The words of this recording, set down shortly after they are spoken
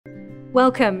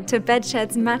Welcome to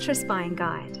Bedshed's Mattress Buying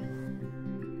Guide.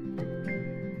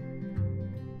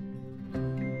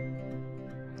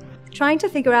 Trying to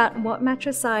figure out what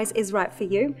mattress size is right for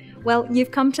you? Well,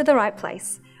 you've come to the right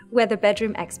place. We're the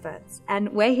bedroom experts, and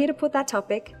we're here to put that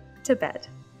topic to bed.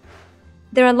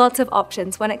 There are lots of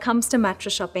options when it comes to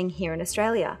mattress shopping here in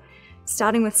Australia,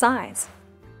 starting with size.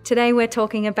 Today we're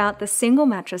talking about the single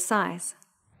mattress size.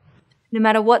 No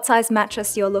matter what size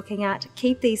mattress you're looking at,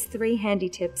 keep these 3 handy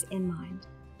tips in mind.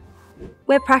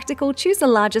 Where practical, choose the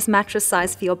largest mattress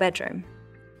size for your bedroom.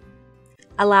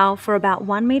 Allow for about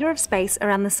 1 meter of space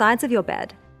around the sides of your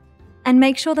bed, and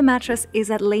make sure the mattress is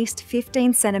at least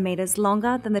 15 centimeters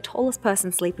longer than the tallest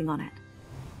person sleeping on it.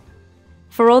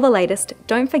 For all the latest,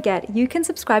 don't forget you can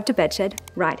subscribe to Bedshed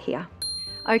right here.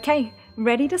 Okay,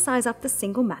 ready to size up the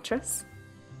single mattress?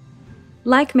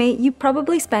 Like me, you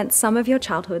probably spent some of your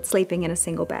childhood sleeping in a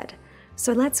single bed.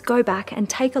 So let's go back and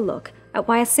take a look at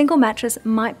why a single mattress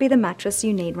might be the mattress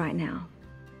you need right now.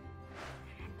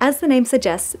 As the name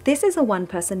suggests, this is a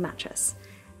one-person mattress.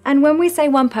 And when we say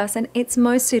one person, it's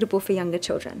most suitable for younger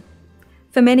children.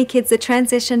 For many kids, the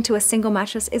transition to a single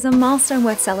mattress is a milestone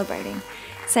worth celebrating,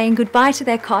 saying goodbye to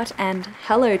their cot and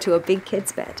hello to a big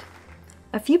kid's bed.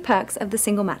 A few perks of the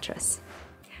single mattress.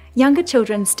 Younger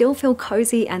children still feel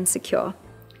cozy and secure.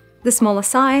 The smaller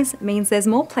size means there's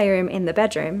more playroom in the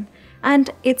bedroom, and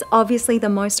it's obviously the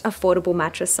most affordable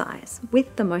mattress size,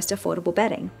 with the most affordable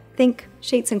bedding. Think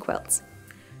sheets and quilts.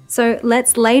 So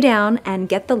let's lay down and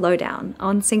get the lowdown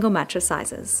on single mattress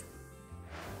sizes.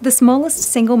 The smallest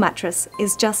single mattress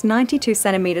is just 92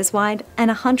 centimeters wide and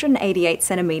 188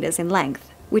 centimeters in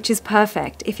length, which is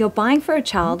perfect if you're buying for a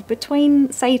child between,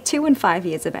 say, 2 and 5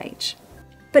 years of age.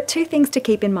 But 2 things to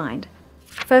keep in mind.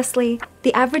 Firstly,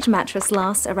 the average mattress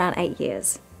lasts around 8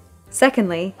 years.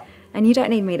 Secondly, and you don't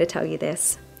need me to tell you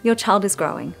this, your child is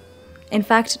growing. In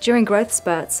fact, during growth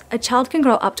spurts, a child can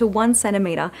grow up to 1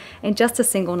 centimeter in just a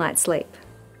single night's sleep.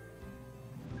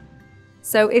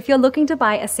 So if you're looking to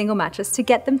buy a single mattress to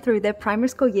get them through their primary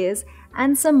school years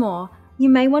and some more, you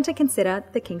may want to consider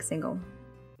the King Single.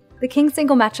 The King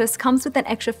Single mattress comes with an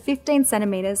extra 15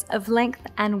 centimeters of length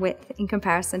and width in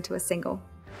comparison to a single.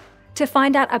 To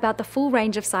find out about the full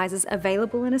range of sizes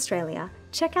available in Australia,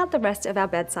 check out the rest of our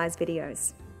bed size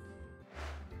videos.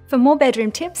 For more bedroom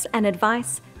tips and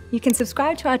advice, you can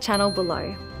subscribe to our channel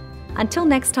below. Until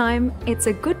next time, it's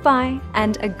a goodbye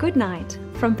and a good night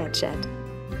from Bedshed.